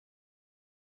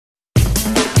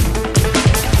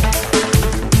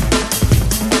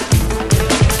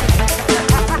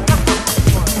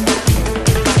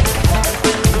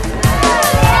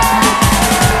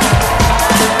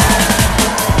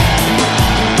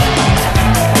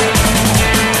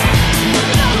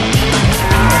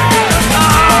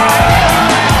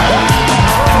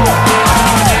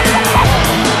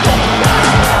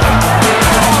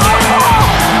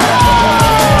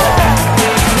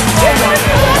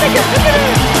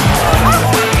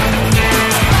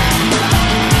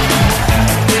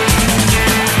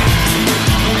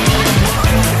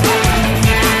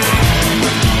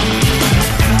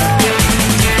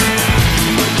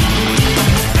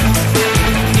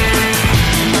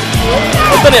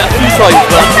done it a few times,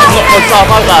 but I've knocked myself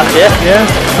out last year. Yeah.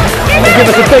 They give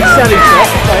us a big Sally shot.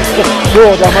 Just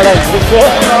raw down my legs.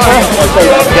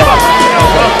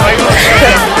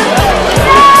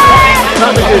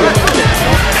 Not the good.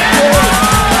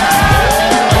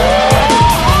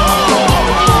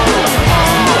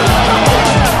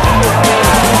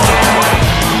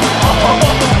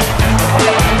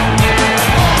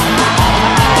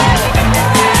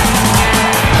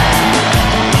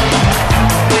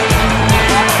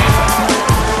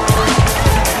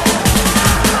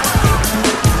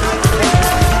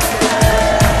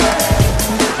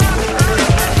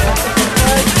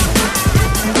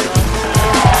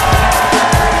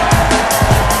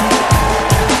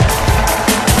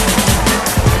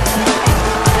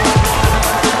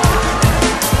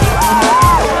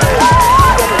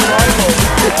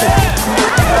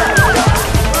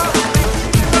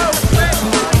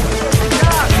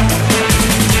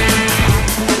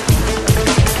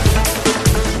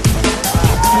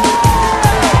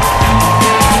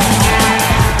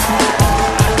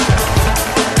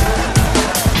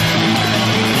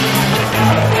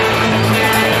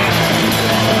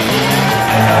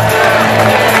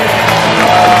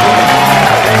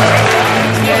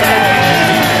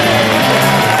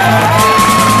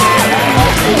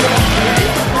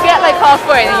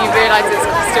 Halfway and then you realise it's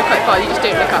still quite far, you just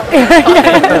don't look up.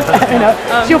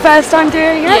 It's your first time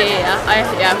doing it?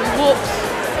 Yeah. We walked,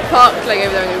 parked like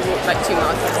over there and we walked like 2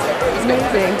 miles. So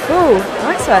amazing. Cool.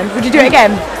 Nice one. Would you do it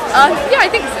again? Yeah, I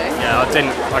think so. Yeah,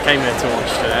 I came here to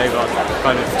watch today, but I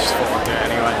kind of just thought I'd do it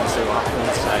anyway and see what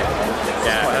happens. So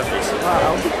yeah, heavy.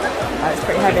 Wow. That's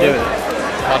pretty heavy. Do with it.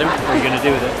 Pardon? What are you going to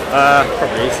do with it?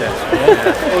 Probably eat it. Yeah.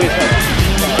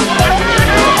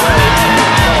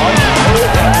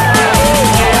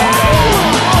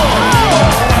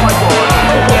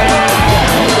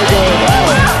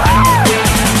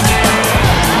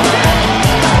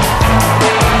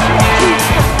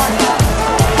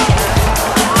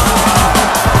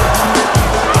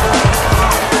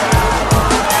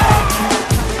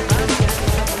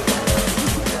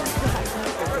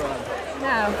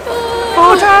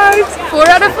 Four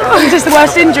out of 4. Is this the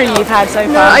worst injury you've had so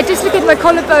far? No, I just looked at my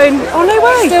collarbone. Oh no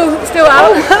way! Still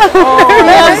out.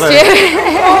 Last year.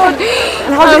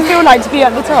 And how does it feel like to be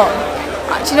at the top?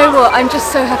 Do you know what? I'm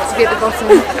just so happy to be at the bottom.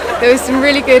 There was some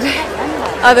really good.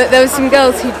 There was some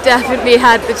girls who definitely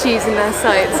had the cheese in their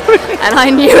sights, and I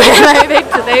knew it. Like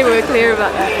they were clear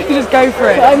about that. You just go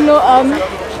for it. But I'm not. Oh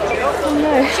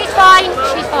no. She's fine.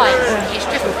 She's fine. It's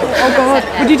just. Oh God!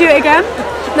 Would you do it again?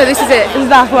 No, this is it. This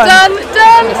is that one. Done.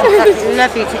 It's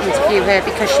lovely to interview her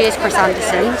because she is Chris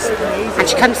Anderson's and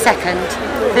she comes second,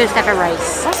 first ever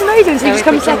race. That's amazing. So you just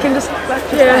come second.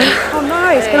 Yeah. Oh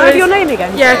nice. Can I have your name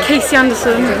again? Yeah, Casey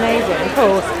Anderson. Amazing.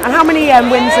 Cool. And how many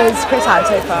wins has Chris had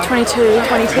so far? 22.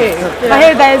 22. Yeah. I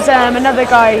hear there's another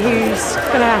guy who's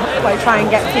gonna try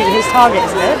and get through his target,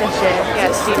 isn't it, this year?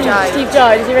 Yeah, Steve Jai. Steve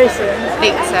Jai, is he racing? I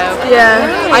think so. Yeah.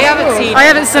 I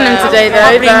haven't seen him today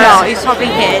though. Probably not. He's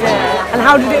probably hid. And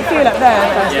how did it feel up there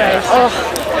first race? Oh,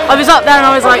 I was up there and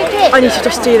I was like, I need to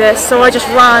just do this. So I just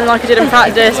ran like I did in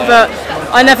practice, but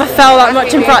I never fell that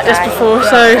much in practice before,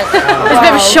 so it was a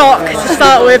bit of a shock to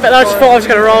start with, but I just thought I was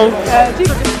going to roll.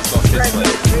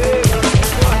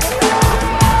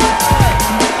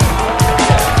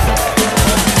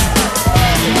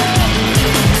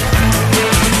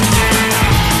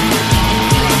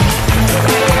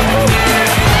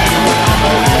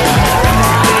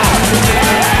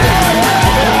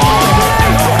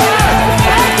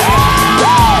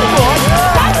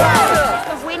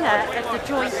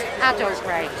 Adult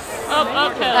race.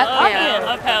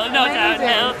 Uphill, not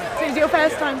downhill. So is it your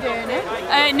first time doing it?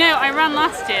 No, I ran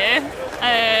last year,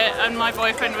 and my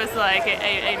boyfriend was like,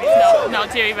 Amy's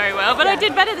not doing very well, but I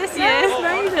did better this year. That's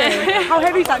amazing. How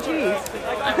heavy is that cheese?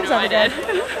 I have no idea.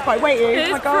 Quite weighty. It's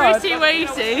oh my God. pretty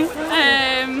weighty.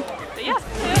 But yeah.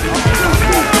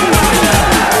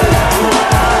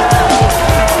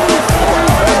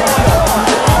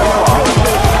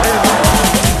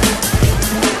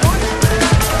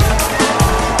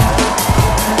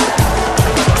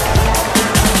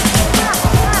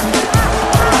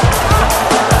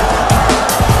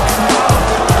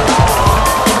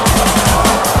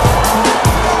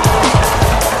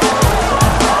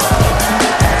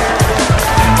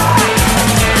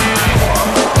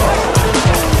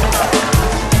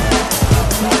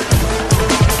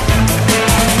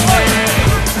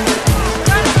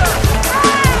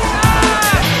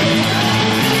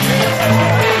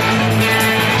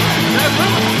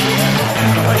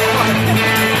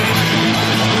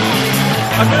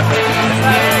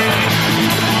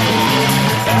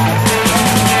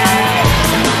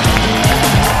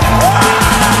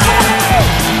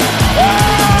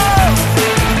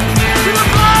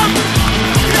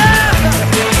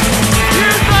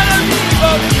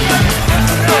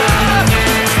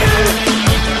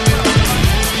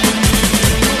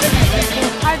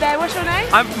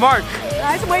 I'm Mark.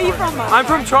 Nice. Where are you from, Mark? I'm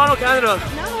from Toronto, Canada.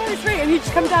 No, it's great. And you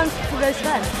just come down for this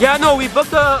event? Yeah, no, I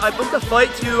booked a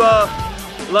flight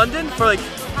to London for like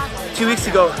 2 weeks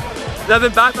ago. And I've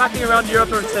been backpacking around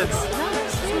Europe ever since.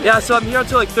 Yeah, so I'm here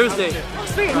until like Thursday.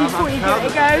 Sweet. And you thought you'd give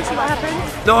it a go, see what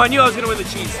happens? No, I knew I was gonna win the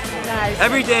cheese. Nice.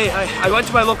 Every day I went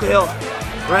to my local hill,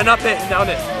 ran up it and down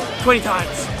it 20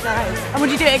 times. Nice. And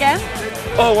would you do it again?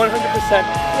 Oh, 100%.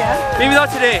 Yeah. Maybe not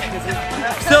today.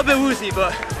 Still a bit woozy,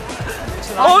 but.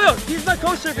 Oh, yeah, he's my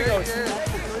coach surfing goes.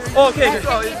 Oh, okay.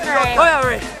 Oh, yeah,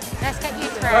 right. Let's get you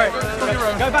through. All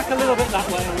right. Go back a little bit that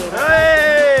way.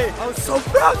 Hey! I was so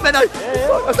proud, man. I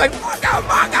was like, fuck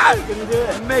out.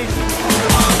 Amazing.